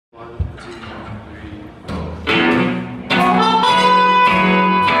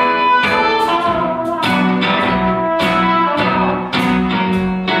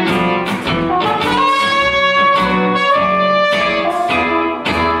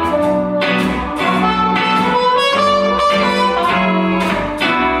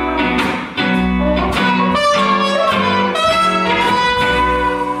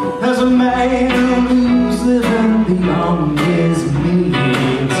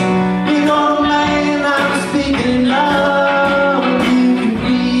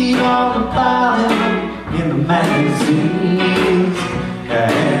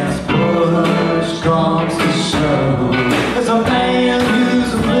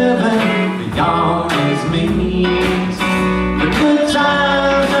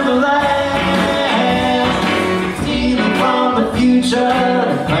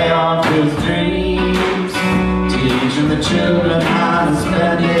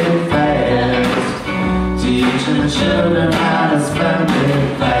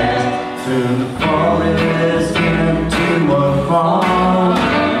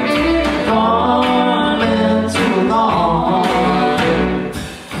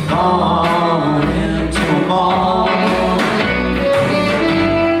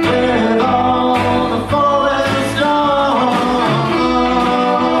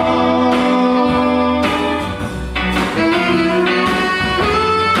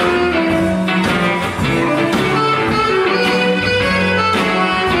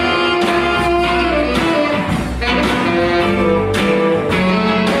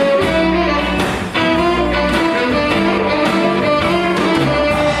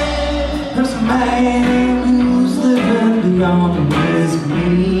beyond his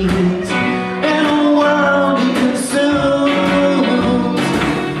means. In a world he consumes,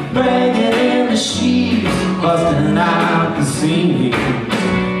 breaking in the sheets, busting out the seams,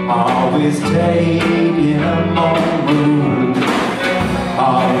 always taking up more room,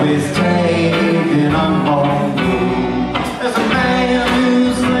 always taking up more room. There's a man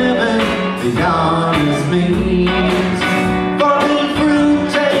who's living beyond his means, forbidden fruit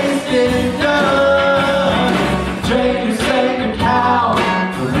tasted done, trading sacred cow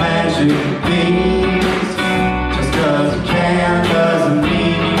for magic beans. Just 'cause you can doesn't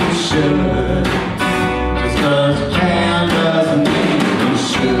mean you should. Just 'cause you can doesn't mean you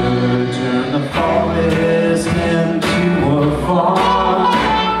should. Turn the forest into a farm,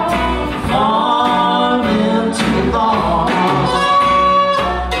 farm into a lost,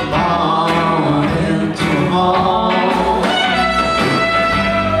 farm into a mall,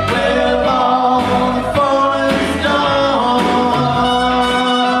 with all the forest done.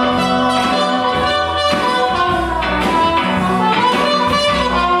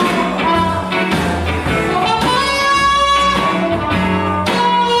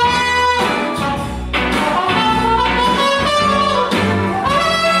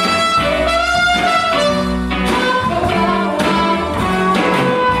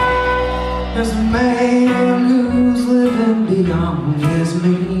 There's a man who's living beyond his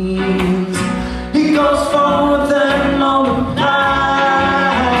means. He goes forth and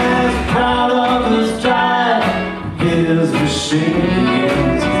multiplies, proud of his drive, his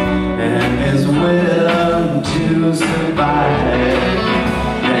machines, and is willing to survive.